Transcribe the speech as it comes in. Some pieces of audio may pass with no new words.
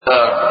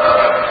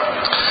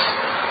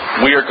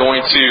are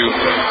going to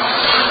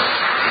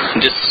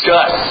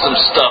discuss some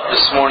stuff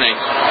this morning.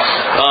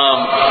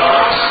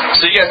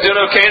 So you guys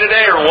doing okay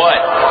today or what?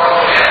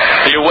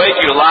 Are you awake?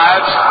 Are you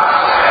alive?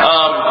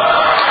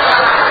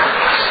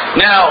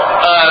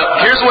 Now,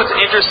 here's what's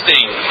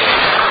interesting,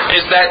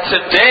 is that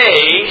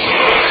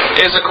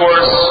today is, of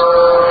course,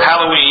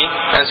 Halloween,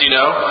 as you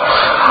know.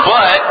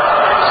 But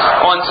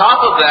on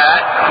top of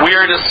that, we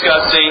are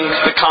discussing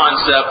the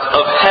concept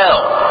of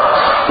hell.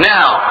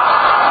 Now,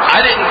 I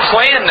didn't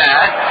plan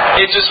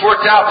that. It just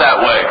worked out that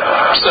way.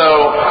 So,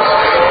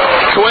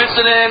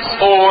 coincidence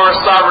or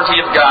sovereignty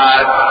of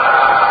God?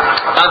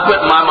 I'm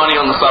putting my money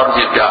on the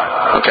sovereignty of God.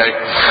 Okay?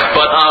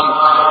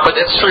 But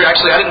it's true.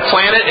 Actually, I didn't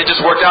plan it. It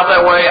just worked out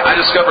that way. I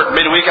discovered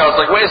midweek, I was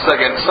like, wait a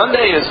second.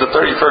 Sunday is the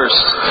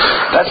 31st.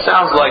 That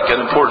sounds like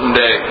an important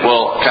day.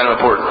 Well, kind of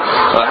important.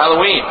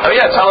 Halloween. Oh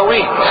yeah, it's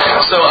Halloween.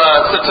 So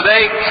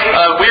today,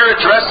 we're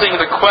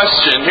addressing the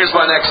question. Here's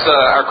my next,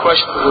 our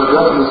question we're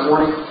addressing this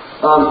morning.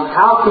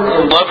 How can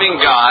a loving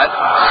God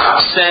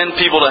send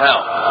people to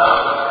hell?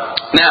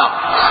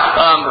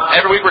 Now,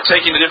 every week we're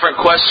taking a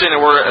different question and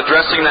we're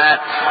addressing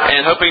that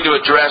and hoping to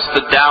address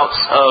the doubts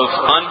of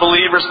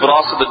unbelievers, but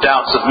also the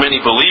doubts of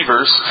many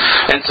believers.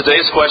 And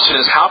today's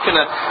question is, how can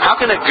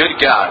a good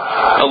God,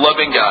 a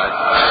loving God,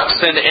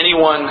 send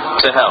anyone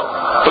to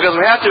hell? Because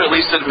we have to at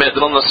least admit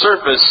that on the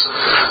surface,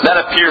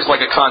 that appears like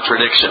a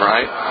contradiction,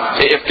 right?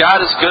 If God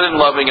is good and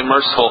loving and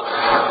merciful,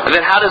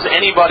 then how does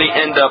anybody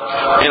end up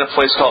in a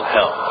place called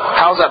hell?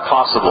 How is that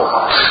possible?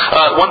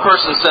 One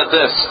person said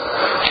this: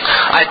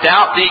 I doubt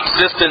the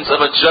existence of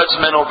a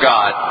judgmental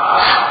God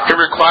who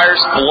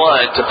requires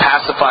blood to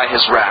pacify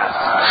His wrath.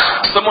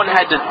 Someone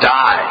had to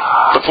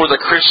die before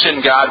the Christian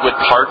God would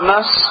pardon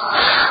us.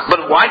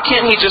 But why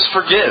can't He just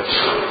forgive?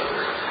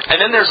 And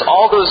then there's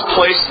all those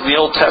places in the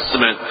Old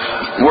Testament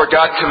where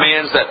God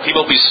commands that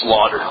people be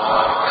slaughtered.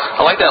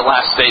 I like that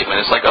last statement.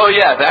 It's like, oh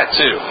yeah, that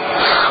too.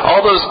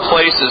 All those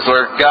places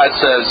where God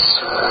says,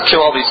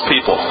 kill all these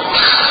people.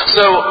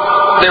 So,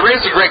 they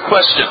raise a great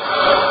question.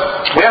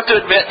 We have to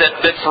admit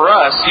that for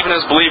us, even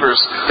as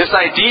believers, this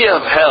idea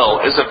of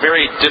hell is a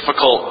very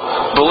difficult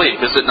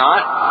belief, is it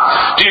not?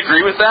 Do you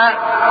agree with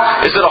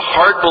that? Is it a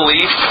hard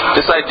belief,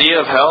 this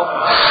idea of hell?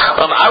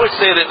 I would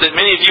say that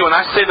many of you, when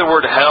I say the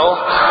word hell,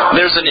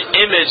 there's an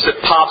image that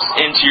pops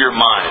into your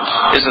mind,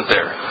 isn't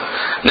there?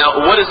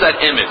 Now, what is that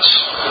image?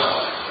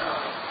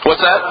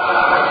 What's that?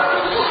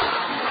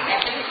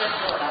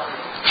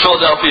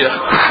 Philadelphia.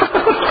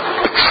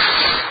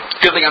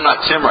 Good thing I'm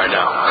not Tim right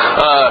now.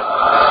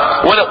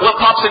 What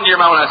pops into your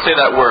mind when I say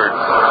that word?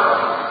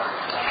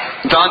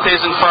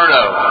 Dante's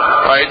Inferno,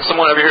 right?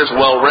 Someone over here is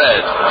well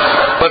read.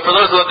 But for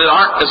those that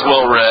aren't as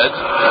well read,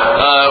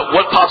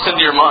 what pops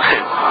into your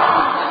mind?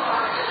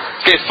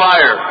 Okay,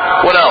 fire.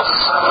 What else?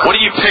 What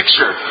do you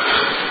picture?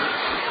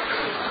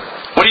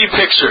 What do you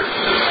picture?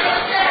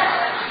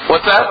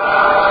 What's that?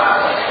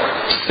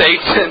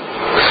 Satan.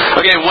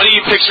 Okay, what do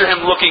you picture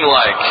him looking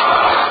like?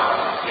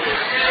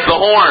 The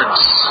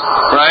horns,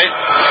 right?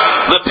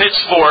 The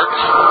pitchfork,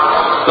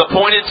 the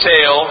pointed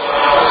tail.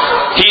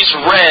 He's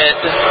red,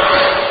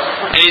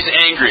 and he's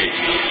angry.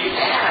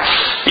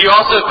 You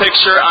also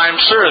picture, I'm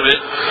sure of it,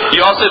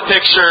 you also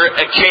picture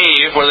a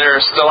cave where there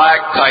are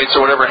stalactites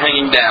or whatever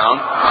hanging down,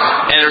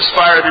 and there's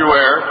fire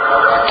everywhere,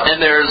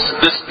 and there's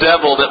this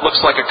devil that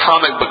looks like a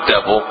comic book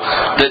devil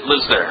that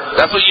lives there.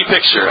 That's what you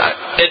picture.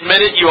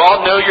 Admit it, you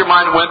all know your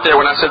mind went there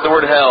when I said the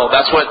word hell.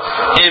 That's what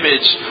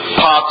image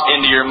popped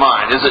into your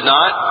mind, is it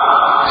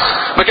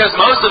not? Because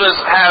most of us,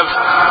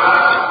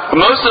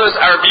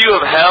 our view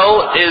of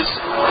hell is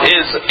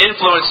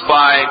influenced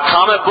by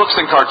comic books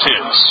and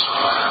cartoons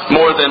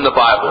more than the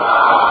Bible,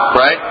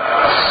 right?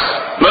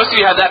 Most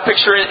of you have that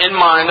picture in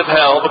mind of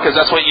hell because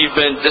that's what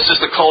this is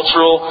the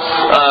cultural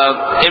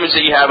image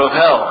that you have of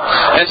hell.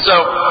 And so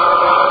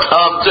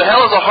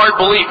hell is a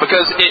hard belief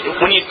because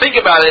when you think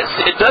about it,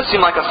 it does seem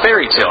like a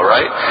fairy tale,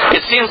 right?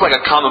 It seems like a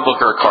comic book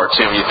or a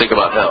cartoon when you think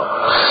about hell,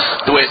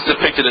 the way it's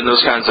depicted in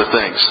those kinds of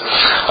things.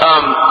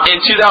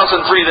 In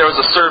 2003, there was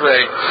a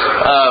survey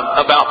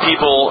about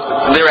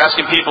people. They were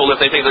asking people if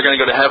they think they're going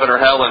to go to heaven or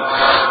hell, and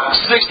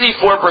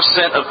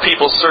 64% of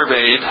people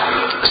surveyed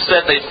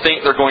said they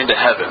think they're going to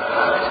heaven.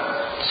 64%.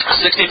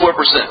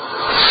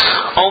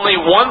 Only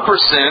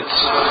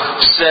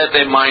 1% said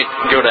they might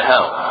go to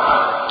hell.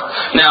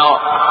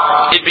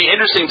 Now, it'd be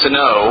interesting to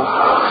know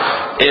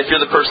if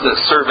you're the person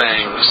that's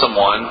surveying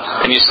someone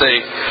and you say,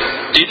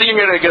 do you think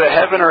you're going to go to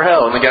heaven or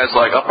hell? And the guy's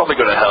like, I'll probably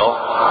go to hell.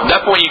 At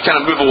that point you kind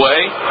of move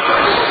away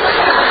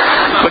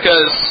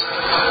because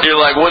you're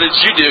like, what did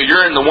you do?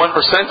 You're in the 1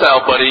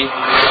 percentile, buddy.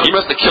 You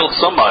must have killed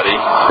somebody,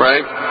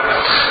 right?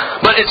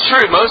 But it's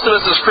true. Most of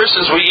us as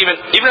Christians, we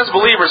even as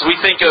believers, we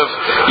think of,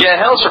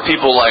 hell's for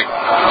people like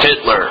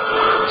Hitler,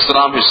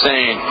 Saddam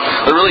Hussein,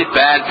 the really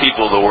bad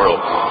people of the world.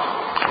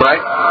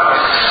 Right?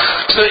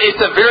 So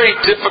it's a very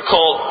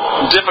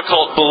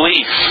difficult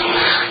belief.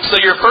 So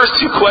your first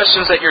two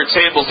questions at your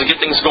tables to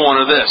get things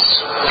going are this.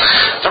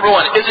 Number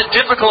one, is it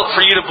difficult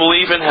for you to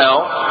believe in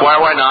hell?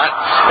 Why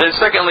not? And then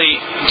secondly,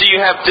 do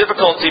you have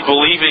difficulty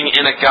believing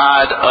in a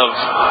God of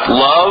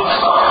love,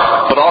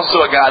 but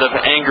also a God of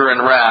anger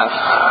and wrath?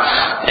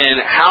 And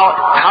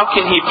how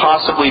can He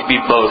possibly be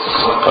both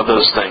of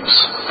those things?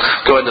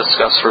 Go ahead and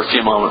discuss for a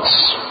few moments.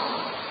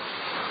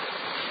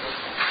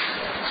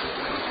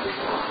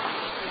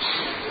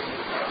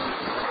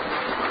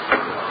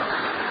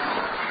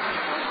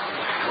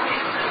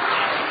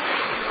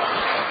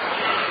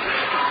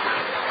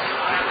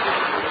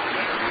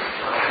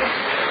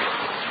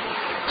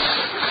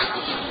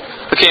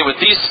 Okay,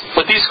 with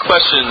these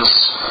questions,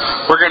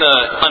 we're going to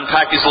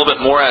unpack these a little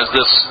bit more as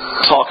this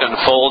talk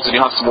unfolds, and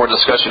you'll have some more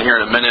discussion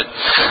here in a minute.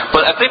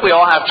 But I think we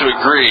all have to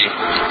agree,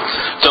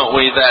 don't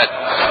we, that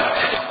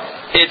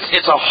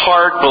it's a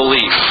hard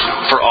belief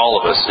for all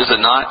of us, is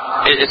it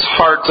not? It's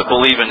hard to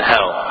believe in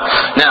hell.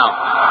 Now,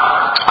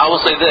 I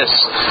will say this,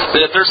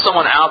 that if there's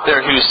someone out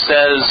there who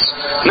says,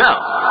 no,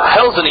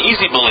 hell's an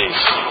easy belief,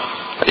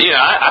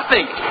 I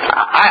think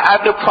I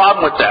have no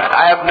problem with that.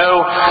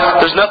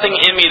 There's nothing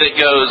in me that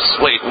goes,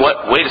 wait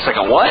a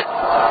second, what?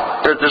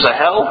 There's a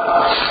hell?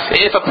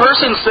 If a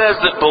person says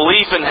that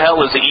belief in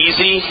hell is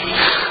easy,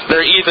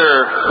 they're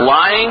either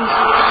lying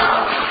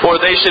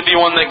or they should be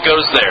one that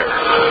goes there.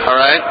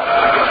 Alright?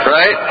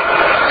 Right?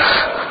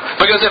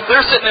 Because if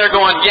they're sitting there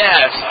going,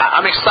 yes,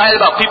 I'm excited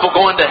about people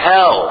going to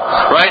hell,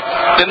 right?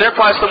 Then they're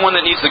probably someone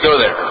that needs to go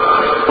there.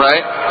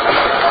 Right?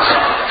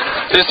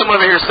 Did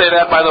someone over here say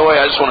that, by the way?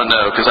 I just want to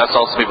know, because that's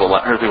also heard people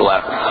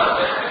laughing.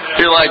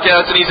 You're like, yeah,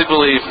 it's an easy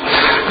belief.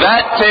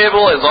 That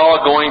table is all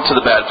going to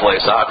the bad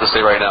place, I have to say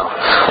right now.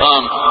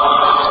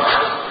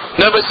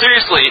 No, but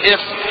seriously,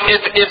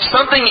 if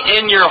something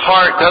in your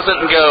heart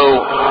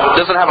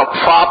doesn't have a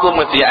problem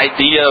with the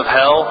idea of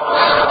hell,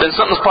 then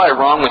something's probably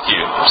wrong with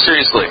you.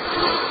 Seriously.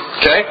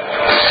 Okay?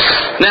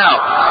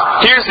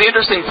 Now, here's the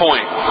interesting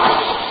point.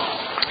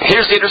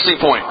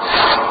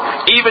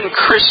 Even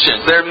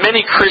Christians, there are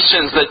many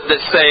Christians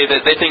that say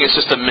that they think it's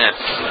just a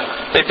myth.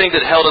 They think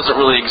that hell doesn't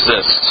really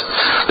exist.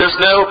 There's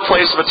no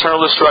place of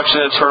eternal destruction,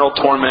 eternal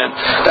torment.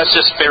 That's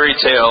just fairy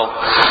tale.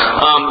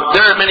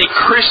 There are many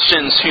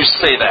Christians who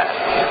say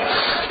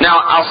that.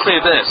 Now, I'll say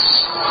this.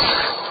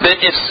 That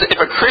if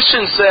a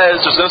Christian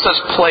says there's no such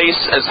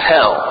place as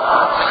hell,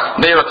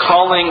 they are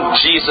calling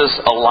Jesus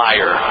a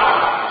liar.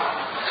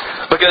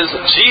 Because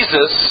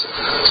Jesus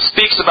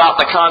speaks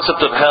about the concept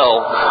of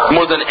hell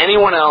more than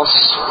anyone else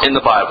in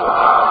the Bible.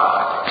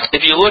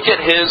 If you look at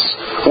His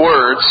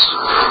words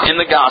in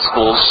the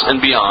Gospels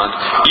and beyond,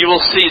 you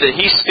will see that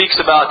He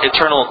speaks about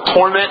eternal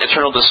torment,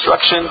 eternal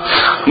destruction,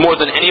 more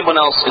than anyone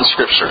else in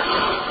Scripture.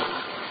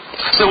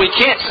 So we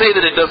can't say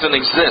that it doesn't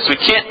exist. We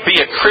can't be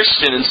a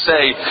Christian and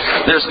say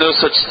there's no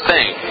such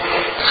thing.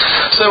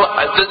 So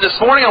this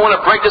morning I want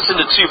to break this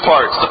into two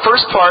parts. The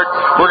first part,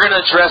 we're going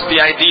to address the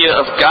idea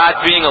of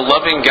God being a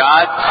loving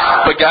God,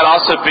 but God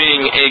also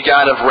being a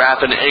God of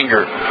wrath and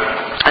anger,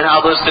 and how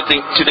those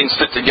two things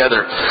fit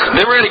together.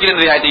 Then we're going to get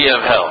into the idea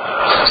of hell.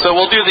 So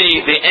we'll do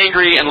the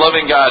angry and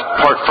loving God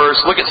part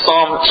first. Look at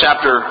Psalm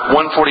chapter 145,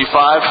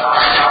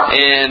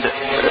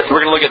 and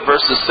we're going to look at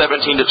verses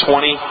 17 to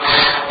 20.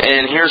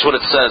 And here's what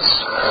it says.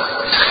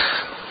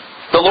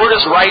 The Lord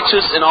is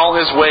righteous in all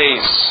His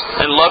ways,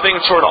 and loving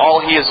toward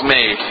all He has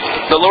made.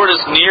 The Lord is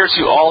near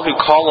to all who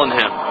call on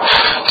Him,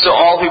 to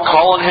all who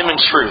call on Him in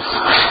truth.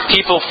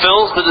 He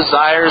fulfills the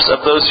desires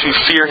of those who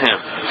fear Him.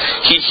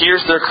 He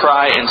hears their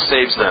cry and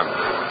saves them.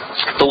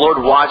 The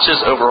Lord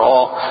watches over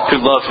all who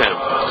love Him,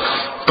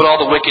 but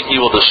all the wicked He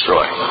will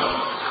destroy.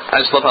 I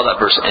just love how that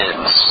verse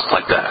ends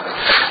like that.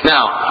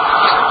 Now,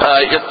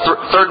 your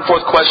third and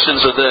fourth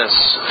questions are this.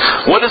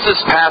 What does this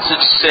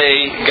passage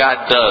say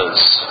God does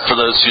for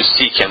those who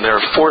seek Him? There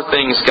are four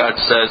things God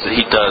says that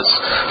He does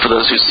for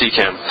those who seek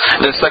Him.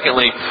 And then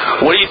secondly,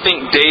 what do you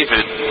think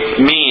David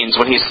means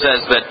when he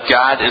says that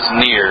God is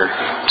near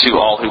to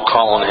all who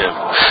call on Him?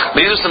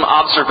 These are some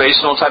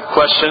observational type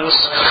questions,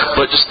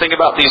 but just think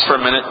about these for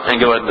a minute and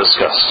go ahead and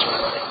discuss.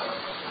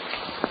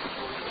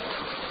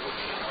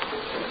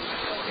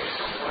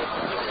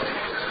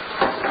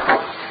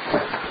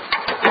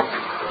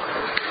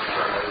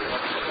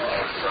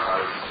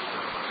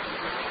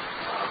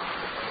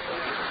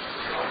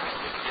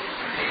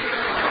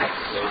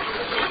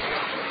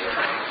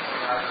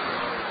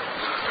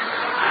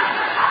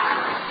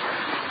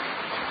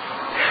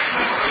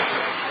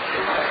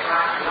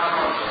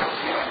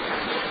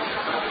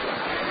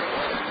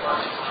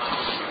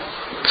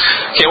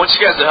 Okay, I want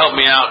you guys to help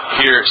me out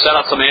here. Shout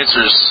out some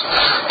answers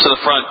to the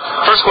front.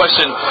 First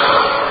question,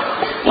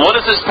 what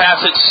does this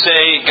passage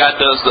say God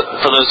does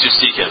for those who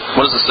seek Him?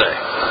 What does it say?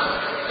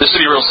 This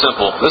should be real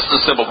simple. This is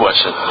a simple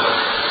question.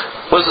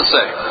 What does it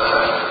say?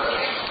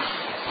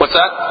 What's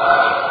that?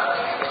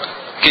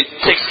 He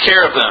takes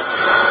care of them.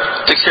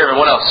 Takes care of them.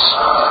 What else?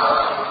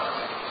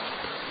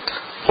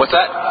 What's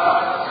that?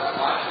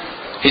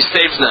 He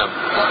saves them.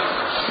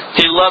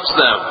 He loves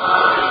them.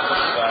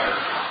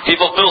 He He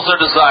fulfills their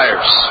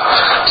desires.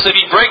 So if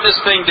you break this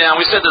thing down,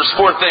 we said there's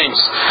 4 things.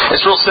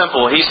 It's real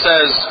simple. It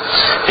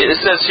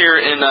says here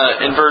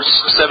in verse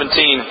 17,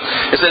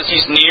 it says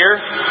He's near,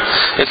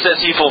 it says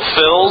He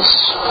fulfills,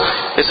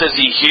 it says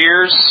He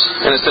hears,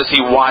 and it says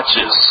He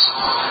watches.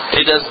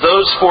 It does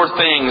those 4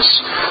 things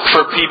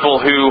for people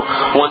who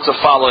want to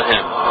follow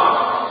Him.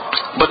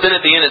 But then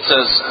at the end it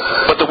says,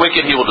 but the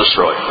wicked He will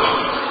destroy.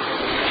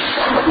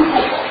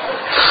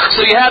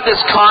 So you have this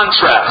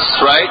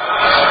contrast, right?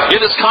 You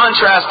have this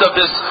contrast of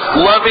this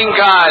loving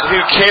God who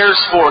cares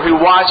for, who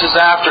watches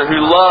after,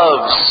 who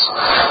loves,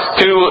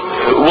 who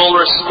will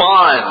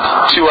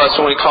respond to us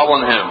when we call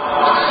on Him.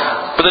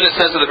 But then it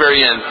says at the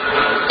very end,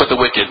 but the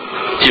wicked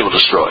He will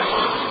destroy.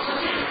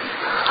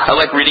 I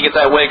like reading it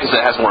that way because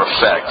it has more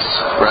effect,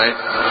 right?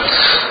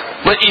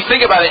 But you think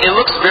about it, it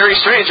looks very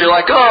strange. You're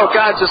like, oh,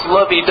 God's this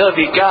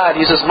lovey-dovey God.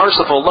 He's this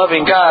merciful,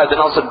 loving God. Then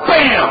all of a sudden,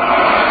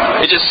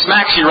 bam! It just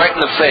smacks you right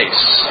in the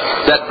face,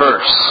 that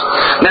verse.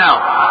 Now,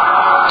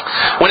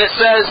 when it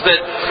says that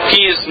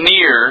He is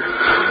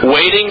near,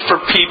 waiting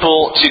for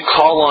people to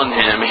call on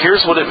Him,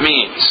 here's what it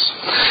means.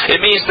 It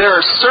means there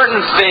are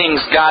certain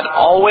things God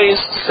always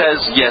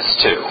says yes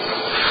to.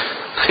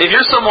 If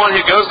you're someone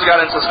who goes to God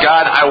and says,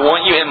 God, I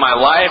want you in my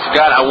life.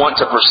 God, I want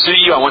to pursue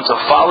you. I want to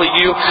follow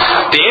you.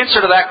 The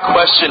answer to that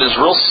question is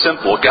real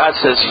simple. God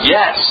says,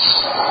 yes.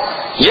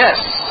 Yes.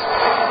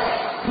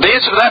 The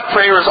answer to that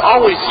prayer is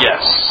always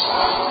yes.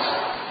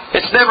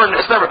 It's never,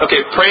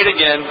 okay, pray it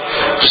again.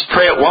 Just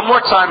pray it one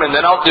more time and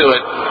then I'll do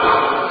it.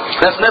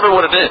 That's never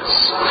what it is.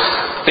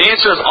 The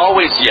answer is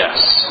always yes.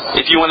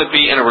 If you want to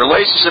be in a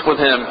relationship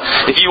with Him,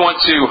 if you want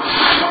to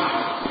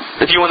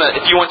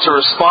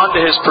respond to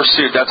His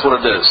pursuit, that's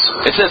what it is.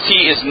 It says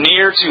He is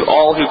near to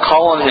all who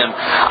call on Him.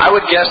 I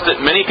would guess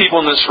that many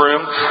people in this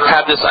room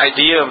have this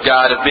idea of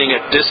God of being a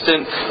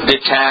distant,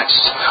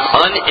 detached,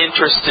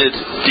 uninterested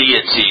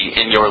deity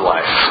in your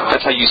life.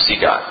 That's how you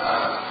see God.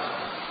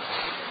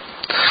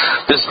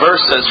 This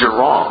verse says you're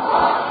wrong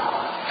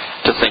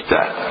to think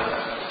that.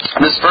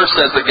 This verse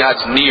says that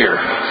God's near.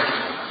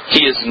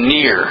 He is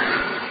near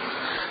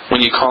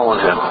when you call on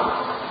Him.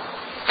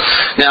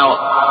 Now,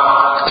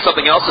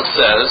 something else it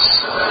says,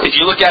 if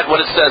you look at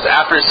what it says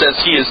after it says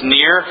He is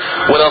near,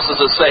 what else does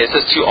it say? It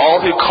says to all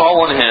who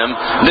call on Him.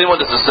 Then what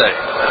does it say?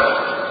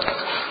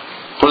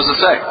 What does it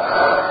say?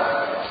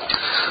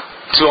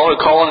 To all who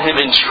call on Him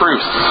in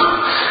truth.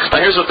 Now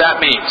here's what that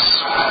means.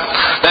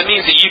 That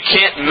means that you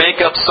can't make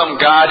up some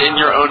God in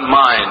your own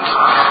mind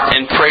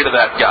and pray to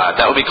that God.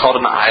 That would be called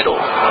an idol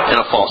and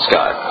a false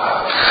God.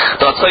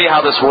 But I'll tell you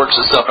how this works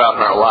itself out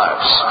in our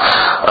lives.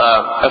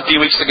 A few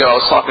weeks ago I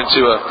was talking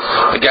to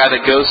a guy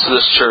that goes to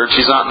this church.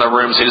 He's not in the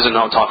room, so he doesn't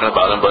know I'm talking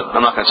about him, but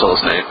I'm not going to tell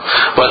his name.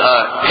 But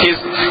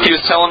he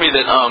was telling me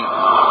that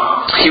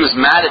he was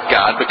mad at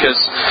God because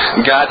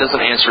God doesn't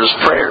answer his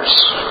prayers.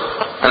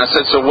 And I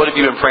said, so what have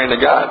you been praying to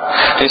God?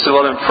 And he said,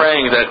 well, I've been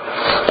praying that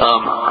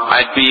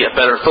I'd be a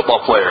better football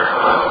player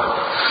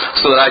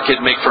so that I could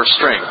make first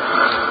string.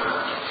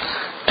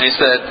 And he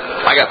said,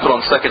 I got put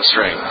on second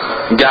string.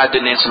 God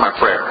didn't answer my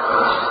prayer.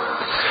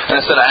 And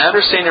I said, I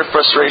understand your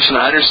frustration.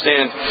 I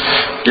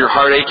understand your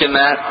heartache in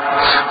that.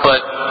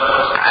 But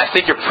I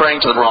think you're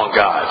praying to the wrong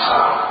God.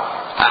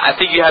 I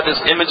think you have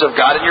this image of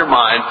God in your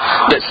mind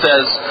that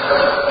says,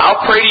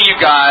 I'll pray to you,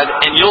 God,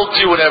 and you'll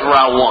do whatever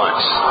I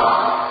want.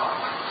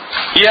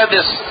 You have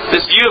this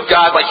view of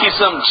God like He's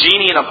some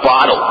genie in a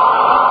bottle.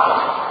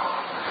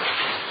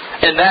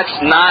 And that's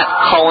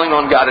not calling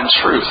on God in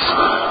truth.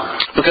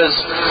 Because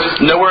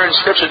nowhere in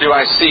Scripture do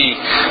I see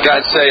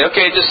God say,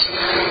 okay, just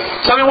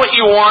tell me what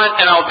you want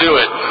and I'll do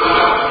it.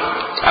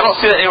 I don't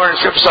see that anywhere in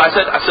Scripture. So I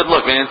said,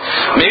 look, man,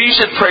 maybe you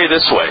should pray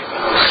this way.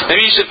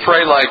 Maybe you should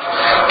pray like,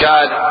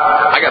 God,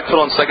 I got put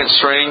on second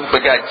string,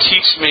 but God,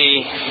 teach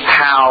me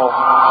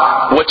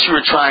what you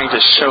were trying to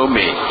show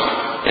me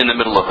in the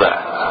middle of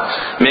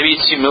that. Maybe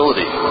it's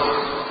humility.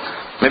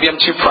 Maybe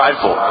I'm too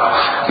prideful.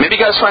 Maybe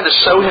God's trying to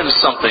show him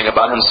something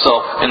about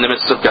Himself in the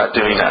midst of God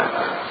doing that.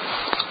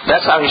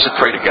 That's how he should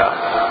pray to God.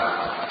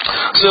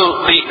 So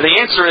the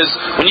answer is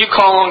when you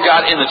call on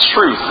God in the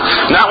truth,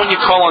 not when you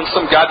call on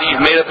some God that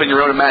you've made up in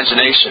your own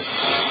imagination.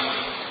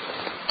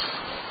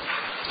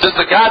 Does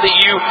the God that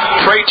you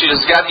pray to,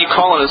 does the God that you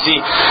call on, does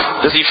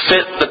he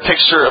fit the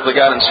picture of the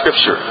God in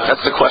Scripture?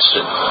 That's the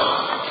question.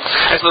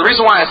 And so the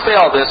reason why I say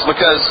all this,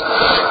 because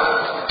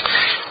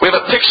we have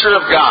a picture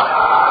of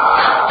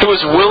God who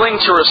is willing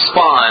to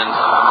respond,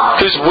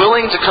 who's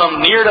willing to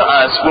come near to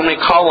us when we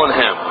call on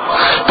Him.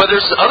 But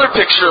there's the other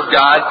picture of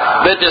God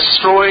that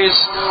destroys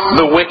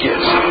the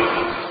wicked.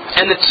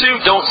 And the two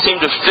don't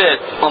seem to fit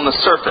on the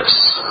surface.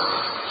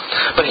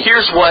 But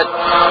here's what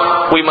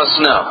we must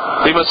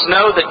know. We must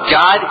know that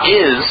God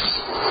is,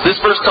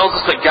 this verse tells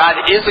us that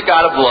God is a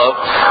God of love,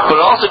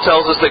 but it also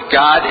tells us that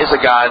God is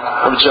a God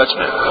of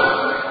judgment.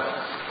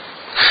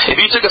 If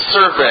you took a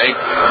survey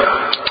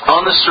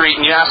on the street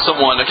and you asked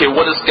someone, okay,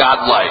 what is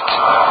God like?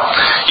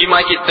 You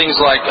might get things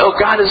like, oh,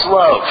 God is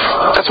love.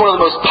 That's one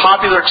of the most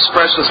popular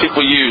expressions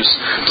people use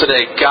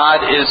today.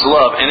 God is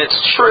love. And it's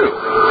true.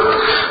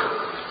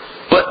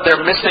 But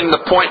they're missing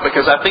the point,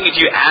 because I think if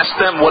you ask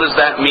them what does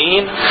that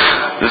mean,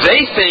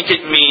 they think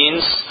it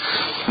means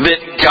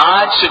that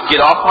God should get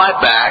off my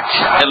back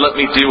and let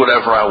me do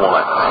whatever I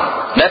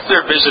want. That's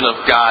their vision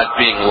of God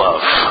being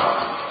love.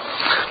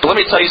 But let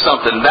me tell you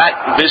something.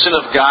 That vision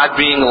of God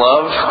being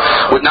love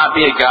would not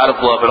be a God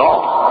of love at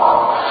all.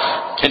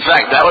 In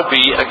fact, that would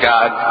be a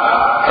God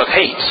of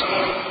hate.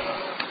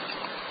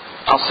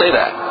 I'll say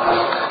that.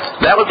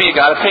 That would be a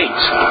God of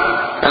hate.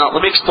 And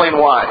let me explain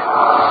why.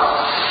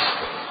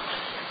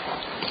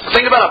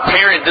 Think about a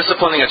parent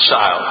disciplining a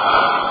child.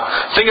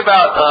 Think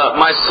about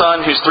my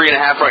son who's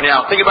 3.5 right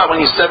now. Think about when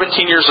he's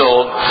 17 years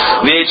old,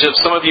 the age of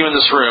some of you in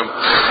this room.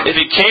 If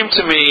he came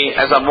to me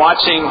as I'm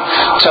watching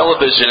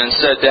television and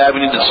said, "Dad,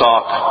 we need to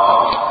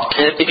talk."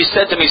 And if he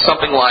said to me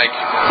something like,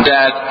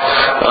 "Dad,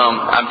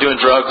 I'm doing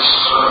drugs,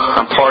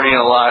 I'm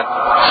partying a lot,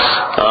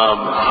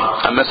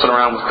 I'm messing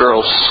around with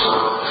girls,"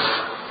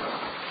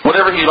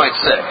 whatever he might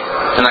say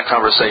in that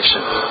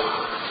conversation.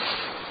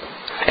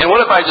 And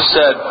what if I just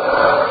said,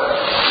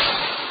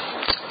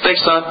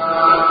 "Thanks, son.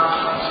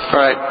 All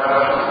right."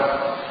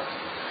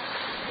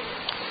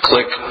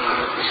 Click,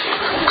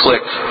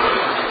 click,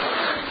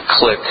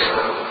 click.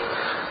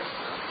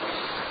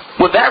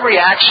 Would that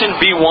reaction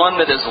be one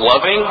that is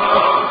loving?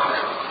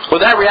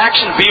 Would that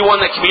reaction be one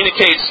that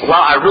communicates,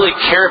 "Wow, I really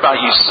care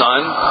about you,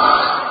 son"?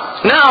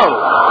 No.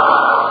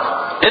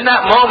 In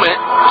that moment,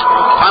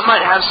 I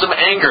might have some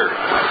anger.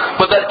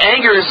 But that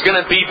anger is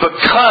going to be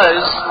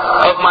because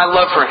of my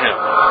love for him,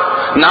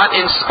 not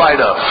in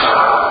spite of.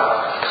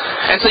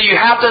 And so you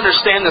have to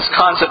understand this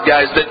concept,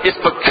 guys, that it's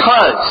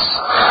because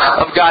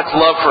of God's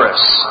love for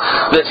us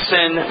that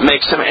sin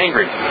makes him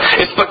angry.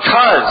 It's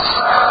because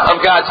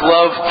of God's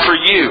love for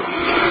you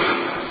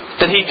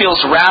that he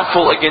feels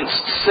wrathful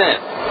against sin.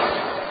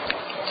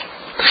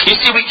 You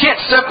see, we can't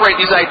separate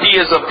these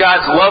ideas of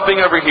God's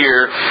loving over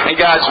here and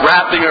God's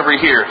wrathing over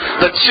here.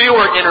 The two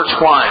are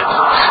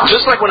intertwined.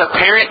 Just like when a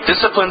parent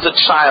disciplines a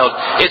child,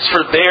 it's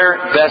for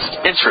their best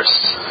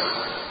interests.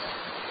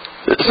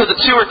 So the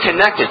two are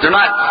connected. They're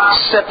not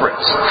separate.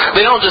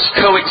 They don't just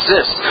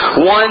coexist.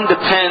 One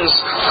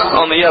depends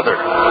on the other.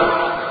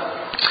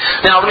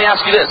 Now, let me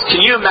ask you this.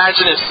 Can you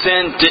imagine if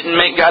sin didn't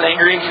make God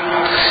angry?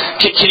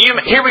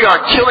 Here we are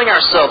killing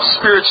ourselves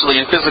spiritually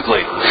and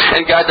physically,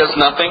 and God does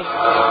nothing?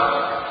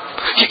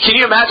 Can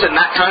you imagine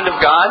that kind of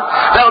God?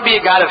 That would be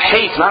a God of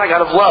hate, not a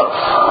God of love.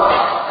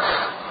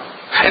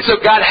 And so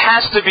God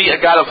has to be a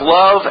God of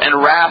love and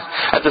wrath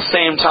at the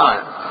same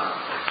time.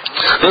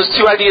 Those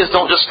two ideas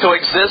don't just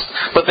coexist,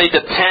 but they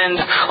depend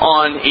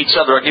on each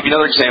other. I'll give you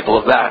another example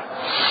of that.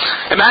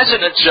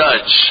 Imagine a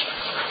judge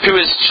who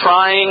is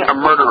trying a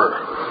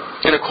murderer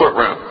in a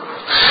courtroom.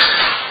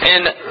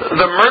 And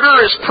the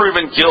murderer is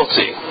proven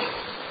guilty,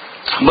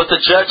 but the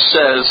judge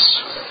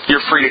says,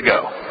 "You're free to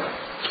go.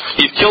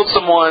 You've killed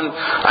someone,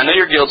 I know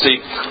you're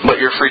guilty, but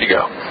you're free to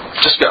go.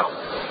 Just go."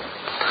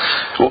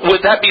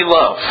 Would that be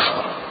love?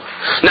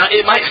 Now,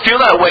 it might feel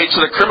that way to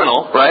the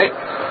criminal, right?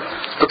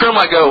 The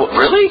criminal might go,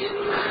 "Really?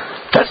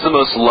 That's the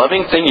most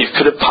loving thing you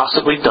could have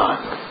possibly done."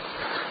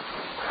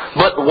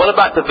 But what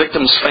about the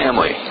victim's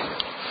family?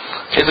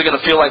 Is it going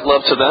to feel like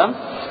love to them?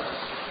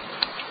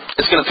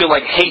 It's going to feel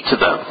like hate to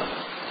them.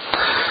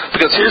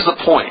 Because here's the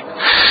point.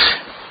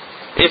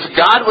 If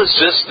God was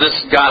just this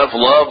God of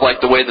love,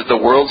 like the way that the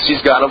world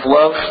sees God of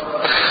love,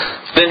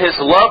 then his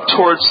love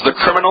towards the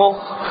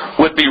criminal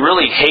would be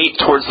really hate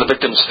towards the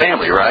victim's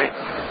family, right?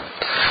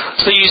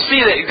 So you see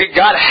that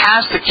God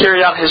has to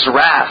carry out his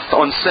wrath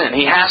on sin.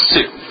 He has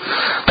to.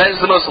 That is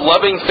the most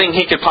loving thing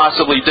he could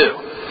possibly do.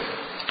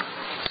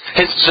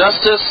 His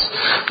justice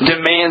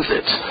demands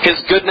it. His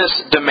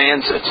goodness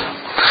demands it.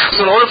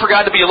 So in order for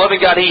God to be a loving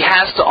God, he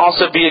has to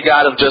also be a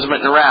God of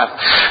judgment and wrath.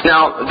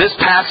 Now, this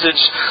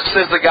passage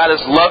says that God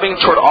is loving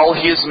toward all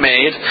he has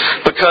made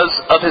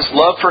because of his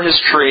love for his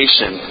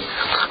creation.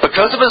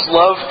 Because of his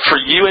love for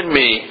you and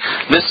me,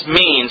 this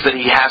means that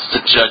he has to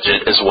judge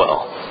it as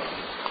well.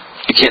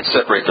 You can't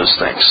separate those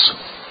things.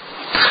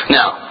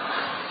 Now,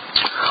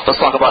 let's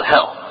talk about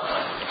hell.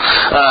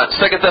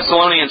 2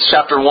 Thessalonians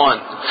chapter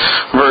 1,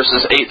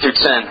 verses 8 through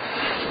 10.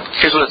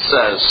 Here's what it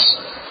says.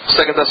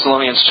 2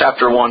 Thessalonians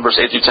chapter 1, verse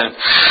 8 through 10.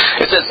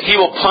 It says, "He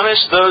will punish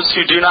those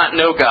who do not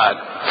know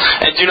God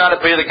and do not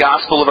obey the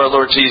gospel of our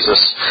Lord Jesus.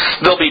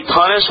 They'll be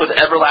punished with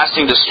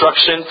everlasting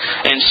destruction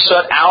and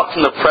shut out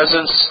from the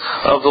presence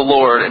of the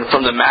Lord and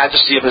from the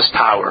majesty of his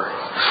power,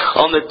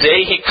 on the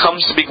day he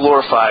comes to be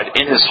glorified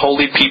in his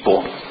holy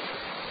people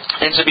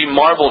and to be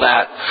marveled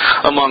at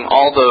among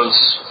all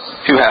those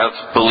who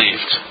have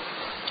believed."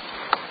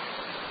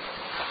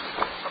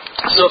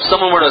 So if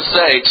someone were to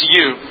say to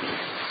you,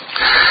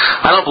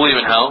 "I don't believe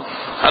in hell.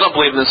 I don't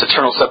believe in this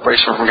eternal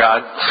separation from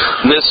God,"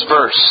 this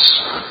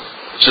verse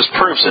just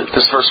proves it.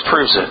 This verse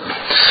proves it.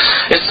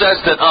 It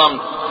says that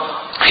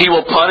he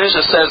will punish.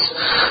 It says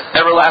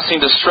everlasting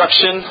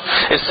destruction.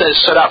 It says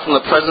shut out from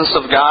the presence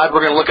of God.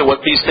 We're going to look at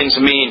what these things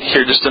mean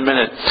here in just a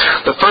minute.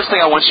 The first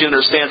thing I want you to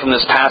understand from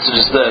this passage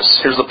is this.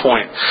 Here's the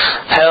point.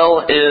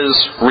 Hell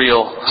is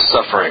real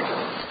suffering.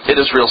 it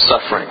is real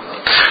suffering.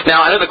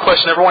 Now, I know the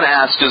question everyone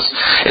asks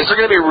is there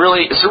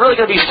really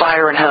going to be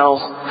fire in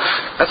hell?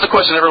 That's the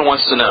question everyone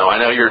wants to know.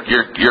 I know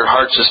your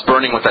heart's just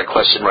burning with that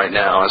question right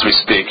now as we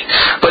speak.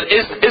 But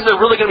is there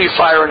really going to be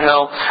fire in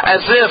hell?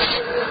 As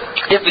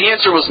if the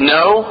answer was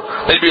no,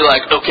 they'd be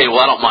like, okay,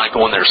 well, I don't mind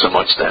going there so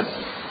much then.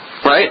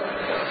 Right?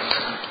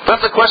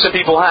 That's the question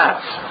people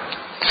have.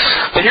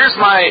 But here's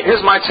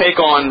my take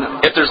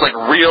on if there's like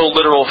real,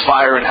 literal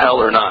fire in hell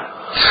or not.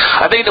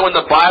 I think that when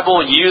the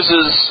Bible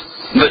uses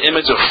the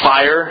image of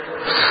fire,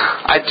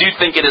 I do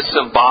think it is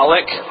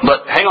symbolic,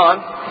 but hang on.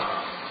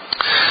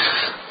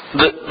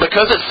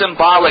 Because it's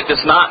symbolic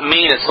does not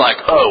mean it's like,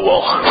 oh,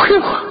 well,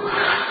 whew,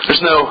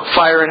 there's no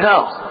fire in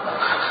hell.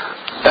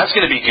 That's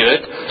going to be good.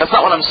 That's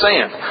not what I'm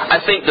saying.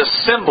 I think the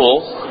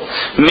symbol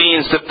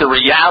means that the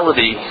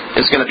reality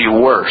is going to be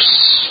worse.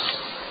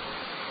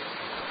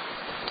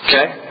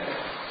 Okay?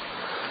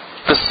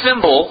 The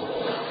symbol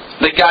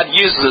that God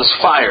uses is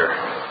fire.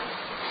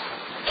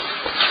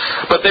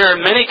 But there are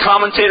many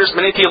commentators,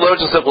 many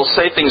theologians that will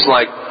say things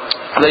like,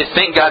 they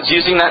think God's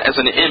using that as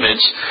an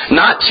image,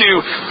 not to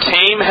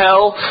tame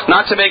hell,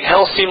 not to make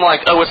hell seem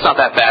like, oh, it's not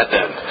that bad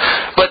then.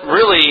 But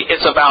really,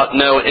 it's about,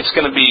 no, it's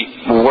going to be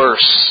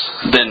worse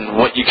than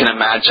what you can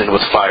imagine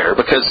with fire.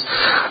 Because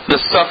the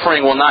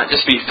suffering will not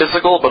just be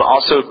physical, but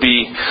also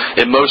be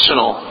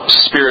emotional,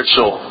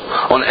 spiritual.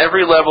 On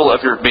every level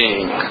of your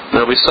being,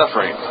 there will be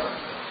suffering.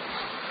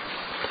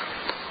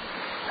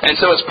 And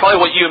so it's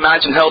probably what you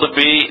imagine hell to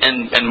be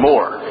and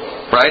more,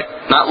 right?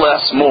 Not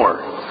less,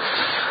 more.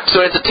 So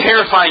it's a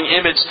terrifying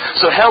image.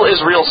 So hell is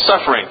real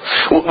suffering.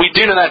 We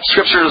do know that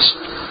Scripture is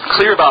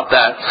clear about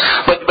that.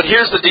 But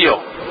here's the deal.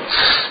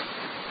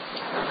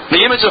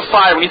 The image of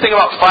fire, when you think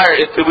about fire,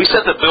 if we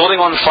set the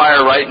building on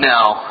fire right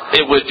now,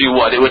 it would do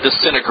what? It would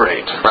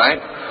disintegrate, right?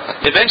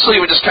 Eventually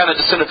it would just kind of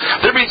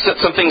disintegrate. There'd be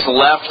some things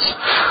left,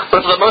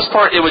 but for the most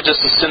part it would just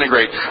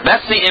disintegrate.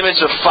 That's the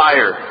image of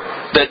fire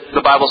that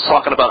the Bible's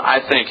talking about,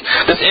 I think.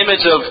 This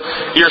image of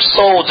your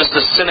soul just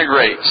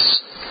disintegrates.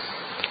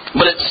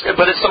 But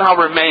it somehow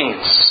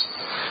remains.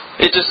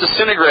 It just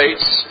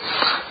disintegrates,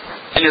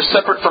 and you're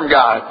separate from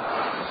God.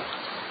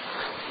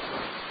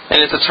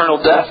 And it's eternal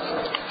death.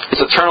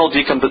 It's eternal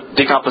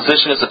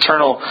decomposition. It's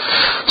eternal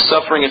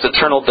suffering. It's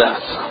eternal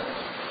death.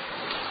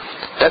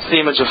 That's the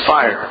image of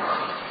fire.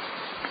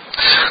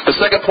 The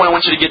second point I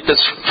want you to get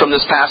this from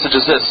this passage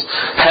is this.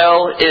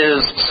 Hell is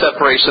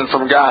separation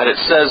from God. It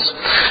says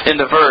in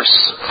the verse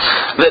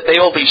that they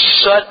will be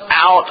shut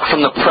out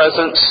from the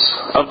presence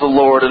of the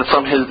Lord and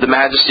from the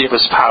majesty of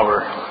His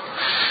power.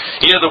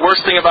 You know, the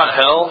worst thing about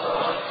hell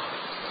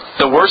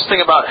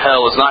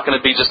is not going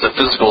to be just a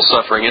physical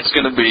suffering. It's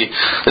going to be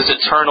this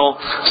eternal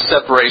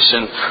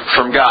separation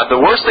from God.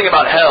 The worst thing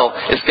about hell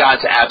is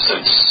God's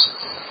absence.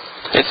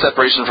 It's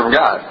separation from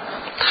God.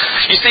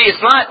 You see,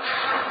 it's not...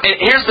 And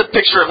here's the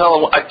picture of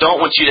hell I don't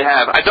want you to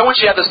have. I don't want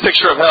you to have this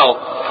picture of hell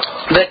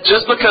that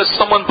just because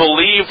someone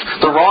believed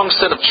the wrong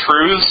set of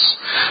truths,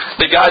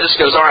 that God just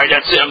goes, all right,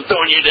 that's it, I'm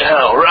throwing you to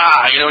hell.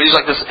 Rah! You know, He's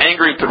like this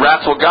angry,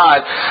 wrathful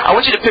God. I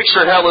want you to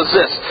picture hell as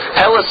this.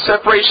 Hell is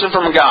separation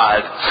from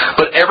God,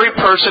 but every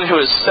person who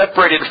is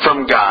separated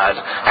from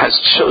God has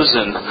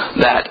chosen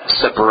that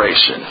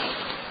separation.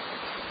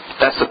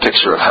 That's the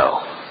picture of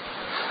hell.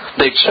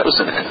 They've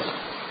chosen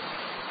it.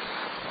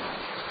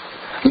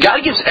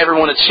 God gives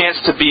everyone a chance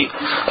to be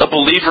a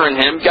believer in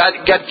Him.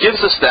 God gives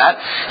us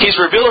that. He's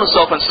revealed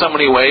Himself in so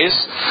many ways.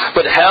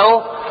 But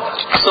hell,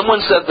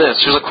 someone said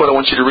this. Here's a quote I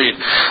want you to read.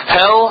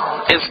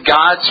 Hell is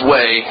God's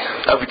way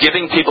of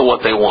giving people what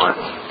they want.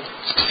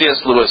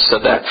 C.S. Lewis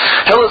said that.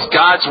 Hell is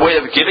God's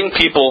way of giving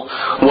people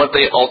what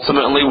they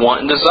ultimately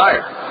want and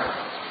desire.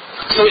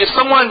 So if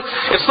someone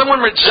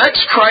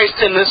rejects Christ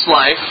in this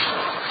life,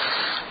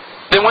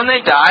 then when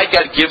they die,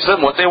 God gives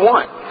them what they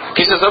want.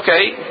 He says,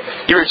 okay,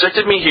 you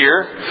rejected me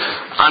here.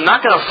 I'm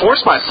not going to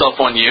force myself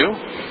on you.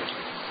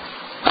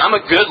 I'm a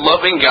good,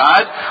 loving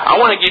God. I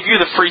want to give you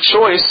the free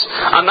choice.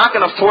 I'm not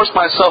going to force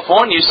myself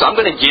on you, so I'm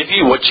going to give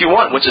you what you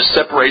want, which is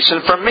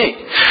separation from me.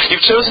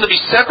 You've chosen to be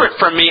separate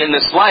from me in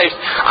this life.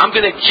 I'm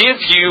going to give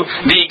you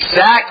the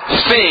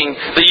exact thing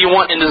that you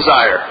want and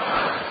desire.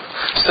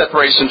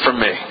 Separation from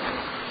me.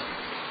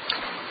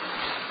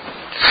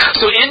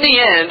 So in the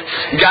end,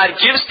 God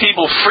gives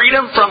people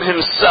freedom from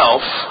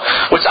Himself,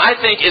 which I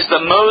think is the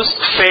most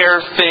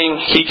fair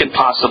thing He can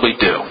possibly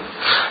do.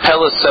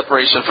 Hell is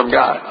separation from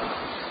God.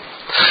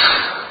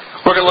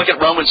 We're going to look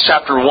at Romans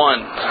chapter 1.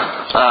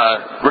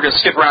 We're going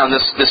to skip around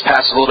this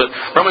passage a little bit.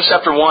 Romans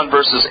chapter 1,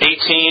 verses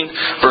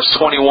 18, verse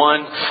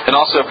 21, and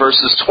also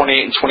verses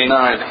 28 and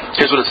 29.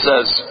 Here's what it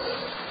says.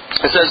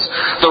 It says,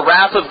 the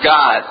wrath of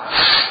God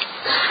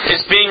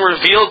is being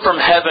revealed from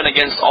heaven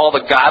against all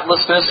the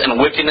godlessness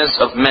and wickedness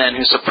of men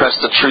who suppress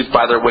the truth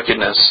by their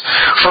wickedness.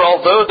 For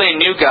although they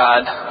knew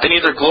God, they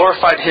neither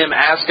glorified Him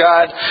as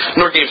God,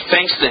 nor gave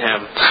thanks to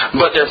Him,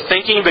 but their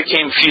thinking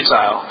became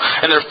futile,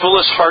 and their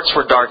foolish hearts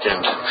were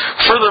darkened.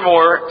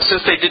 Furthermore,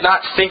 since they did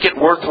not think it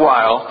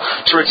worthwhile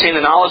to retain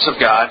the knowledge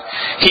of God,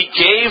 He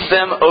gave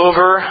them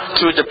over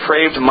to a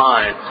depraved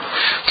mind,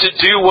 to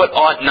do what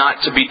ought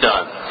not to be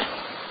done.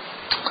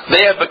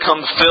 They have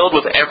become filled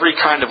with every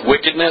kind of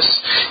wickedness,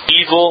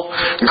 evil,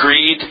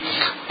 greed,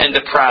 and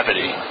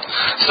depravity.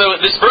 So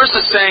this verse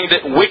is saying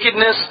that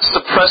wickedness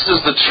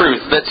suppresses the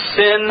truth, that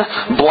sin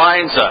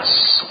blinds us.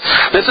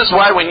 This is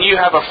why when you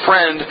have a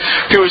friend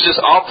who is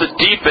just off the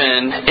deep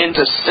end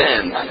into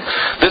sin,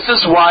 this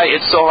is why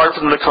it's so hard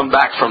for them to come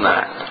back from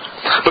that.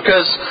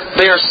 Because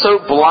they are so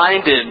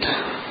blinded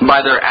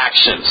by their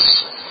actions.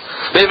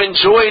 They've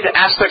enjoyed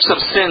aspects of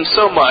sin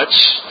so much,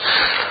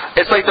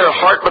 it's like their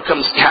heart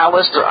becomes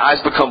calloused, their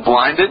eyes become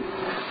blinded,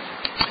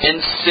 and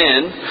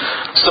sin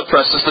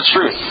suppresses the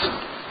truth.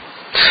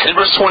 In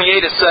verse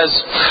 28 it says,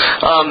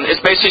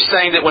 it's basically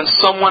saying that when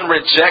someone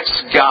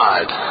rejects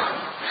God,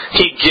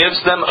 He gives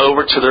them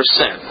over to their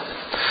sin.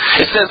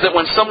 It says that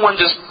when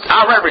someone just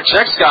outright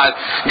rejects God,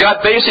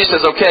 God basically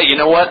says, okay, you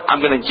know what?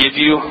 I'm going to give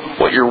you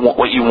what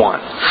you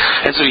want.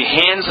 And so He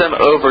hands them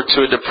over to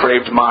a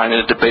depraved mind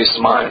and a debased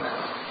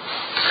mind.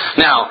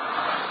 Now,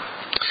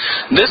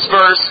 this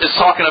verse is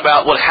talking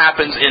about what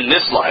happens in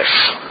this life.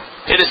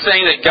 It is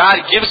saying that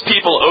God gives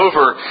people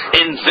over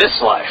in this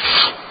life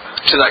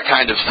to that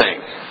kind of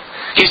thing.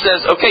 He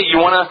says, okay, you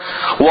want to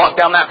walk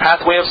down that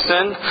pathway of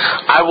sin?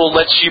 I will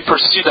let you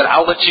pursue that.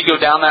 I'll let you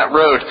go down that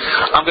road.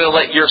 I'm going to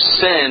let your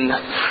sin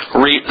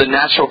reap the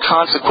natural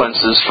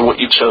consequences for what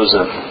you've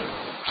chosen.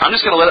 I'm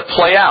just going to let it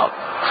play out.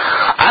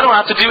 I don't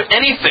have to do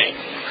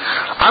anything.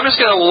 I'm just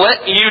going to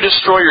let you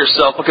destroy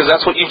yourself because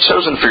that's what you've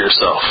chosen for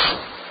yourself.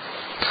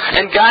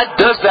 And God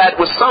does that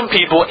with some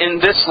people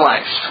in this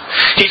life.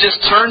 He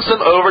just turns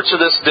them over to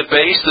this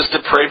debased, this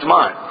depraved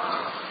mind.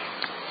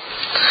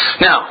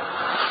 Now,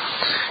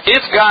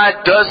 if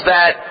God does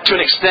that to an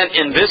extent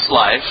in this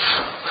life,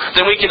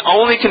 then we can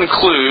only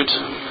conclude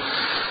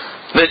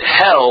that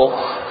hell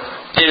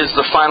is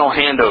the final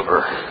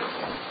handover.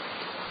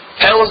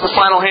 Hell is the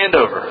final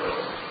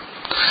handover.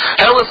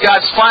 Hell is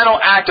God's final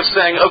act of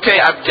saying,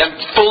 okay, I'm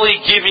fully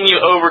giving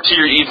you over to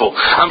your evil.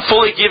 I'm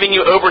fully giving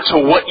you over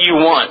to what you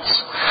want.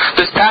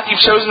 This path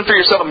you've chosen for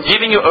yourself, I'm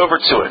giving you over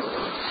to it.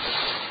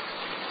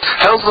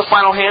 Hell's the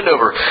final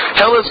handover.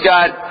 Hell is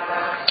God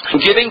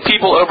giving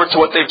people over to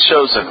what they've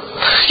chosen.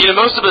 You know,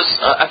 most of us,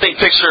 I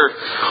think,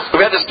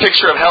 we've had this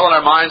picture of hell in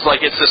our minds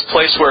like it's this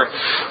place where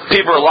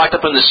people are locked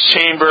up in this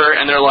chamber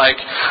and they're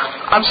like,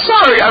 I'm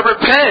sorry, I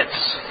repent.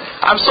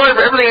 I'm sorry for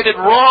everything I did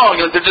wrong.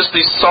 They're just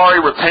these sorry,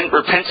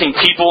 repenting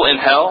people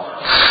in hell.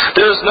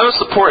 There is no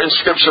support in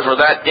Scripture for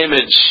that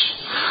image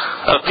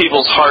of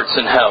people's hearts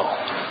in hell.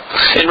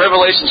 In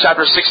Revelation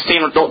chapter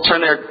 16, don't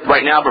turn there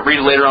right now, but read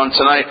it later on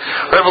tonight.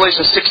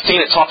 Revelation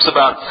 16, it talks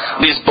about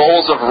these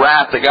bowls of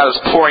wrath that God is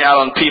pouring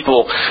out on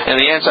people and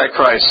the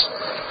Antichrist.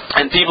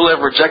 And people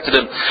have rejected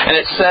Him. And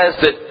it says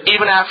that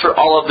even after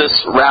all of this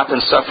wrath and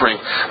suffering,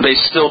 they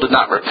still did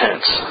not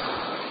repent.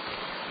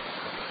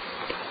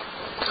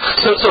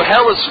 So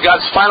hell is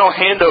God's final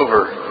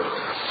handover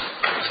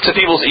to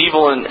people's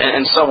evil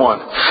and so on.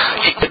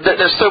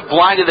 They're so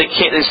blinded they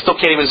still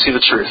can't even see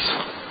the truth.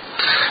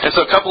 And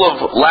so a couple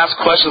of last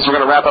questions. We're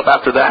going to wrap up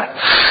after that.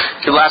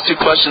 The last two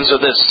questions are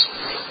this.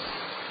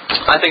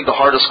 I think the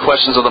hardest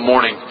questions of the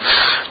morning.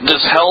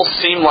 Does hell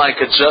seem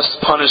like a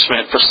just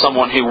punishment for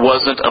someone who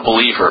wasn't a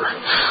believer,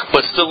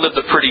 but still lived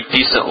a pretty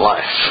decent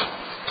life?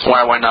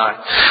 Why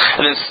not?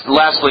 And then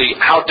lastly,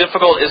 how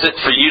difficult is it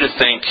for you to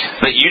think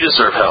that you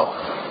deserve hell?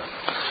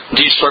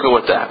 Do you struggle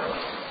with that?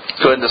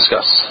 Go ahead and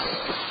discuss.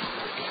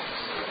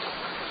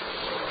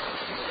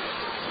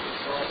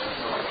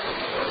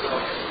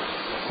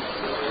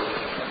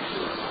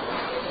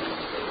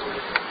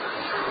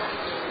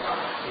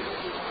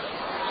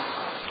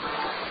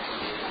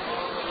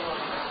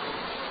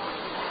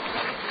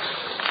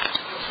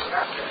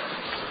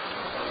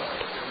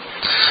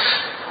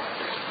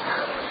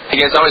 Hey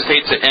guys, I always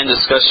hate to end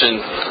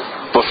discussion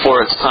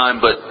before it's time,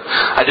 but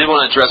I did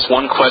want to address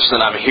one question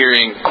that I'm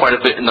hearing quite a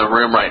bit in the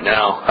room right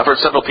now. I've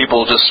heard several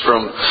people just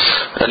from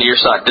an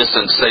earshot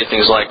distance say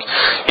things like,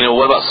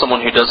 what about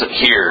someone who doesn't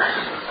hear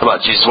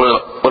about Jesus?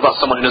 What about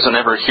someone who doesn't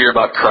ever hear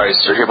about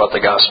Christ or hear about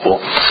the gospel?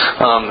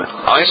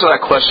 I'll answer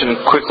that question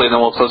quickly, and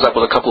then we'll close up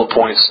with a couple of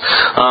points.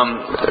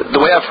 The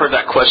way I've heard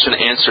that question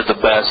answered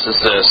the best is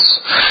this.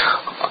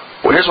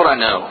 Well, here's what I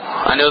know.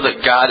 I know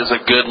that God is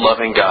a good,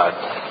 loving God.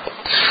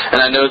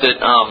 And I know that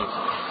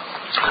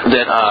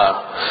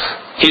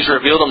He's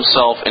revealed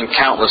Himself in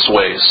countless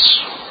ways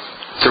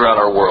throughout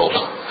our world. So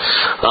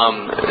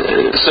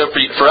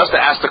for us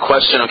to ask the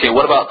question, okay,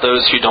 what about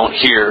those who don't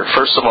hear?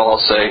 First of all,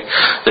 I'll say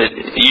that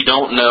you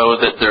don't know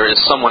that there is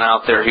someone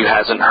out there who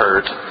hasn't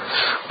heard.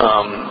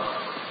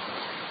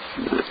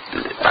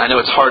 I know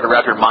it's hard to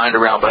wrap your mind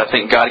around, but I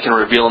think God can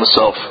reveal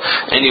Himself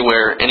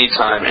anywhere,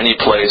 anytime, any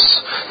place,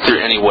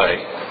 through any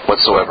way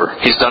whatsoever.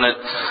 He's done it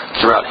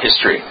throughout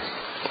history.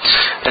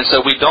 And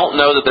so we don't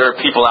know that there are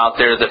people out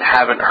there that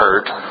haven't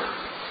heard.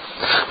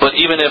 But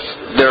even if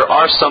there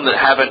are some that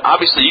haven't,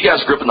 obviously you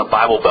guys grew up in the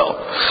Bible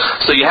Belt.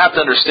 So you have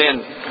to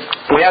understand,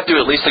 we have to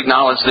at least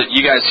acknowledge that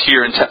you guys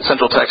here in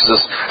Central Texas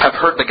have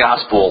heard the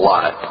gospel a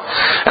lot.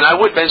 And I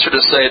would venture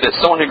to say that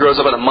someone who grows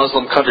up in a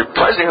Muslim country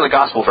probably doesn't hear the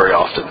gospel very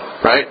often,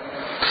 right?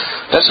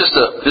 That's just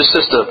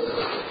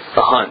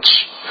a hunch.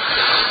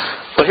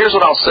 But here's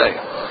what I'll say.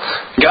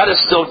 God has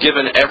still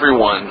given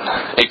everyone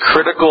a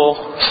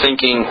critical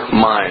thinking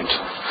mind.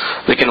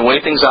 They can weigh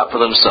things out for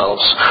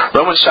themselves.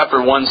 Romans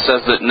chapter 1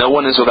 says that no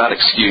one is without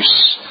excuse.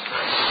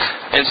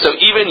 And so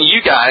even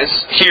you guys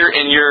here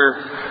in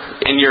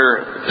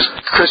your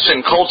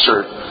Christian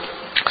culture,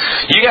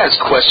 you guys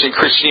question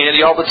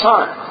Christianity all the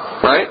time,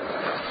 right?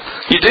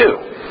 You do.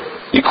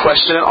 You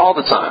question it all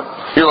the time.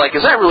 You're like,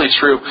 is that really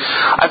true?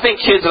 I think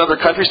kids in other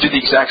countries do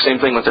the exact same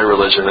thing with their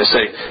religion. They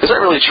say, is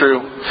that really true?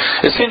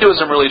 Is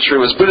Hinduism really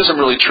true? Is Buddhism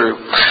really true?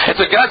 And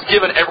so God's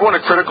given everyone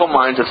a critical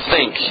mind to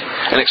think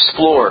and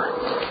explore.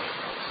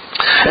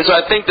 And so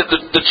I think that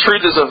the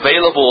truth is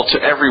available to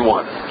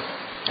everyone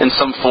in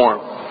some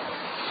form.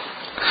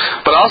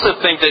 But I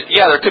also think that,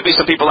 there could be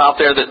some people out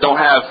there that don't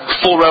have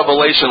full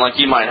revelation like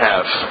you might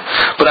have.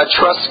 But I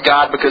trust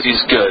God because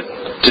He's good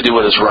to do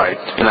what is right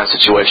in that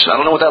situation. I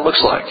don't know what that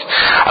looks like.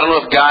 I don't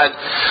know if God,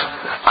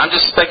 I'm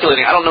just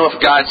speculating. I don't know if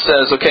God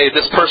says, okay,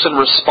 this person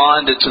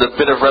responded to the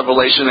bit of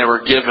revelation they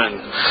were given,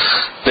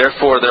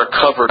 therefore they're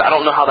covered. I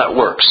don't know how that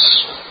works.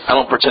 I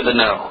don't pretend to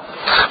know.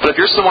 But if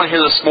you're someone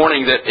here this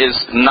morning that is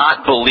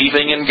not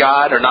believing in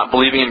God or not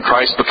believing in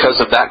Christ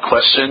because of that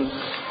question,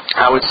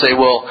 I would say,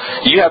 well,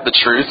 you have the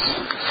truth.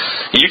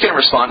 You can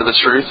respond to the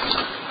truth.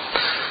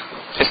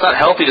 It's not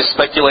healthy to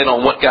speculate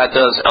on what God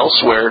does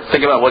elsewhere.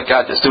 Think about what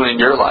God is doing in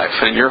your life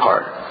and in your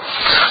heart.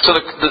 So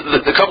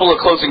the couple of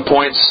closing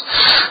points.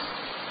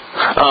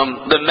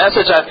 The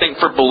message, I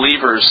think, for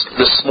believers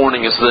this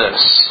morning is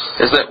this,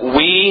 is that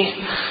we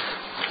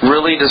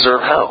really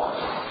deserve hell.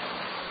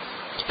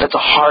 That's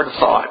a hard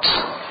thought.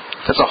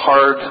 That's a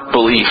hard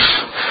belief.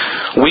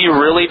 We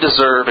really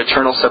deserve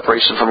eternal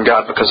separation from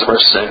God because of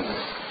our sin.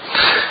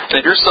 And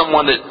if you're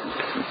someone that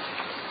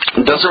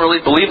doesn't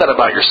really believe that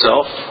about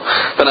yourself,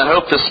 then I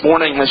hope this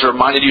morning has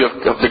reminded you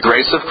of the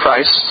grace of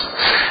Christ,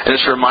 and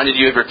it's reminded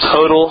you of your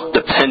total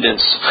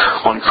dependence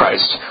on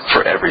Christ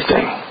for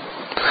everything.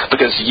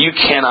 Because you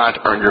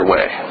cannot earn your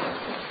way.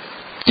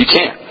 You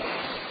can't.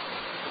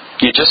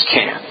 You just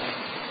can't.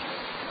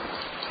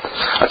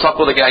 I talked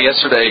with a guy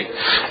yesterday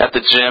at the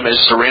gym. It's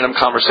just a random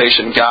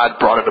conversation. God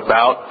brought it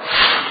about.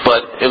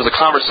 But it was a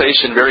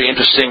conversation, very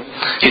interesting.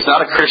 He's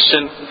not a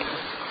Christian,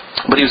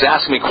 but he was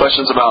asking me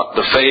questions about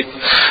the faith.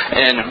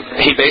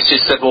 And he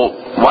basically said, well,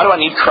 why do I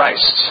need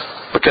Christ?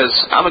 Because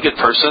I'm a good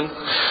person.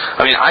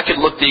 I mean, I could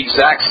look the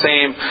exact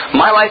same.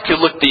 My life could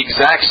look the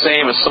exact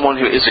same as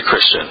someone who is a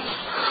Christian.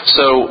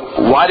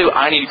 So why do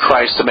I need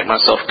Christ to make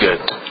myself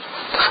good?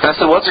 And I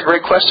said, well, that's a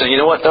great question. You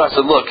know what, though? I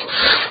said, look,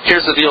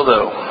 here's the deal,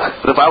 though.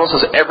 The Bible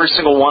says every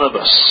single one of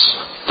us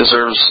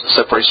deserves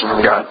separation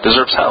from God,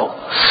 deserves hell.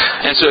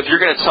 And so if you're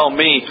going to tell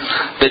me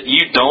that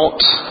you don't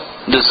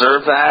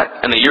deserve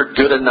that and that you're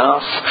good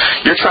enough,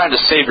 you're trying to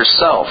save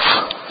yourself.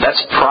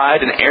 That's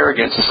pride and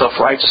arrogance and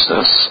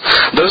self-righteousness.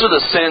 Those are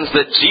the sins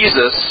that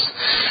Jesus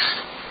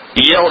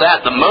yelled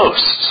at the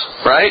most,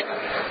 right?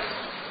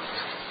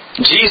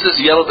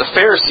 Jesus yelled at the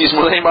Pharisees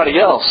more than anybody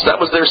else. That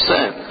was their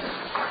sin.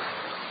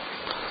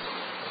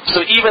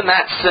 So even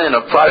that sin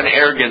of pride and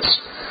arrogance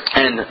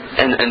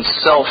and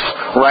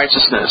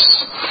self-righteousness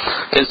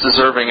is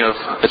deserving of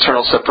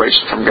eternal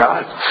separation from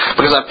God.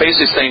 Because I'm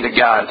basically saying to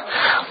God,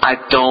 I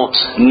don't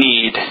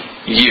need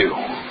you.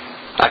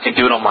 I can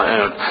do it on my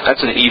own.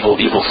 That's an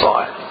evil, evil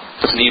thought.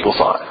 That's an evil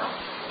thought.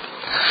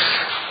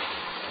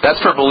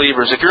 That's for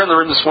believers. If you're in the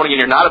room this morning and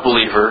you're not a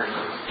believer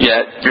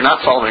yet, you're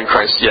not following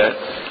Christ yet,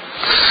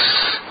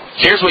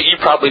 here's what you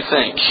probably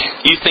think.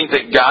 You think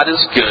that God is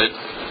good,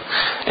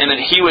 and that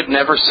He would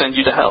never send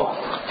you to hell.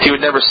 He would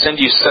never send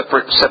you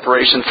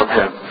separation from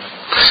Him.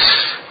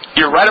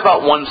 You're right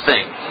about one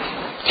thing.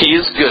 He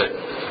is good.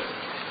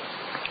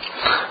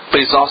 But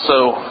He's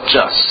also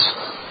just.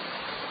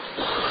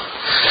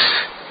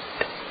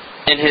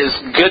 And His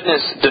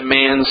goodness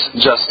demands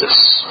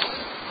justice.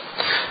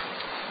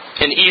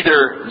 And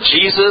either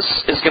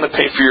Jesus is going to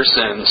pay for your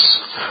sins,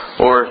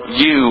 or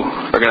you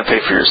are going to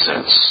pay for your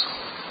sins.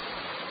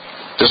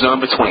 There's no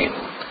in between.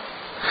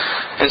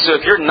 And so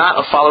if you're not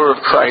a follower of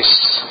Christ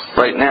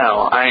right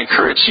now, I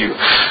encourage you,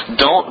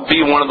 don't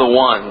be one of the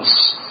ones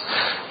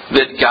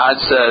that God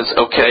says,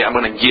 okay, I'm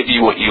going to give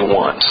you what you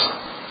want.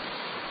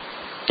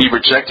 You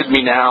rejected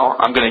me now,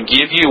 I'm going to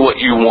give you what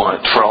you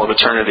want for all of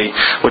eternity,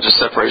 which is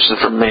separation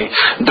from me.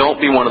 Don't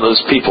be one of those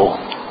people.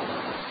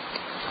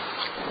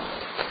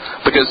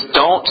 Because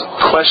don't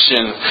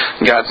question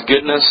God's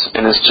goodness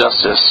and His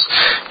justice.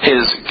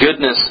 His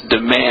goodness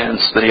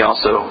demands that He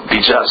also be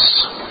just.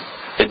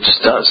 It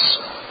just does.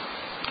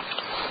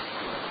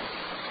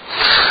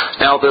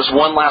 Now, there's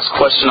one last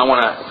question I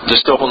want to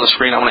just open the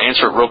screen. I want to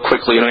answer it real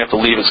quickly. You don't have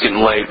to leave. It's getting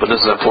late, but this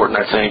is important,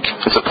 I think.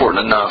 It's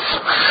important enough.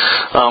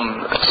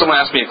 Someone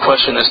asked me a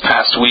question this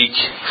past week.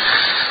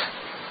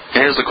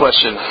 And here's the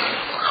question.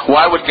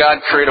 Why would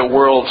God create a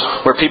world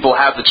where people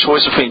have the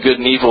choice between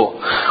good and evil,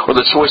 or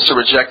the choice to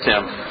reject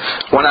Him?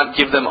 Why not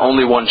give them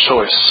only one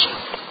choice?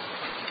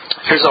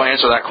 Here's how I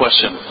answer that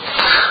question.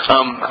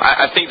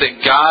 I think that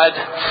God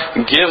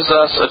gives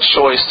us a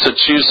choice to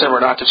choose Him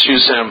or not to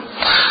choose Him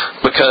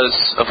because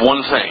of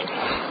one thing,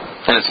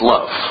 and it's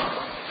love.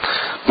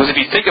 Because if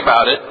you think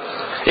about it,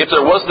 if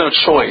there was no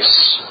choice,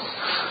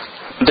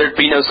 there'd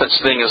be no such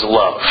thing as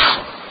love.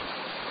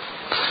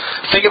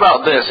 Think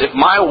about this. If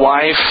my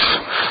wife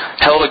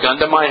held a gun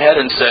to my head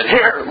and said,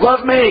 "Here,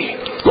 love me,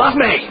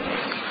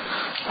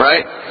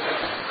 right?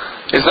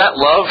 Is that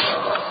love?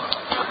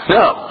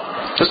 No.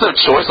 There's no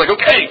choice. Like,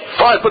 okay,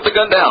 fine, put the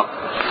gun down.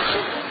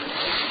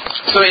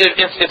 So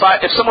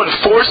if someone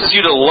forces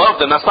you to love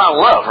them, that's not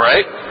love,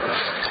 right?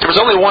 If there's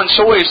only one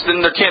choice,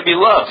 then there can't be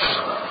love.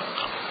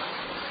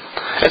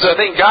 And so I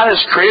think God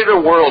has created a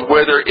world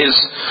where there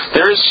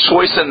is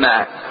choice in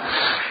that.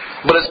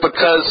 But it's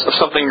because of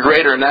something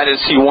greater, and that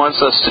is He wants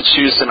us to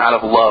choose Him out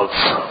of love.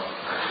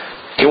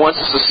 He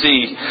wants us to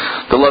see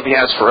the love He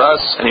has for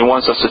us, and He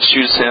wants us to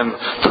choose Him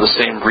for the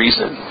same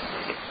reason.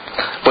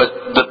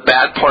 But the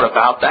bad part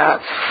about that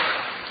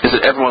is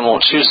that everyone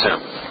won't choose Him.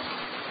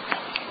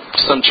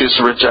 Some choose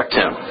to reject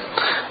Him.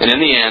 And in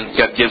the end,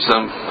 God gives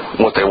them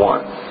what they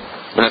want.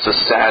 And it's a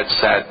sad,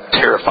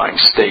 terrifying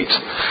state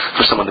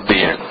for someone to be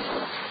in.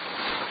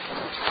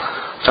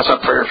 That's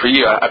my prayer for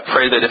you. I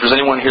pray that if there's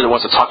anyone here that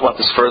wants to talk about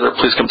this further,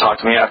 please come talk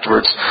to me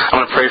afterwards.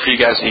 I'm going to pray for you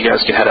guys, and you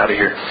guys can head out of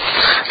here.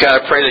 God,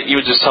 I pray that you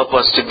would just help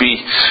us to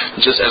be,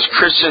 just as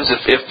Christians,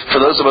 if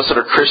for those of us that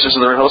are Christians,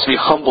 and help us be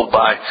humbled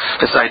by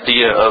this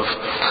idea of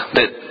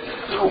that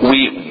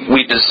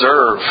we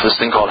deserve this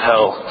thing called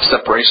hell,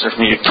 separation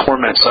from you,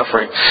 torment,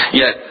 suffering.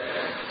 Yet,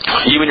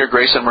 you in your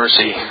grace and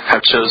mercy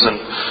have chosen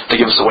to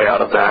give us a way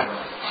out of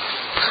that.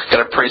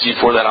 God, I praise you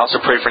for that. I also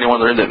pray for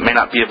anyone that may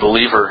not be a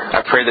believer.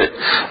 I pray that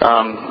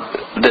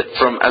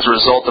as a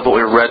result of what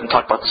we read and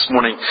talked about this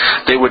morning,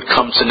 they would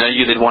come to know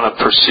you. They'd want to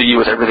pursue you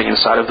with everything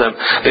inside of them.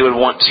 They would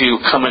want to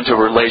come into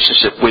a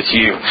relationship with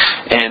you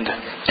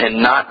and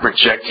not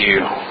reject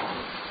you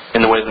in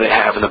the way that they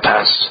have in the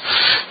past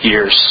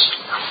years.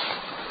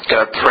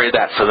 God, I pray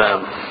that for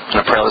them. And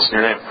I pray this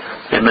in your name.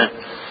 Amen.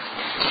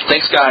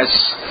 Thanks, guys.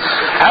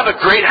 Have a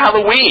great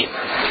Halloween.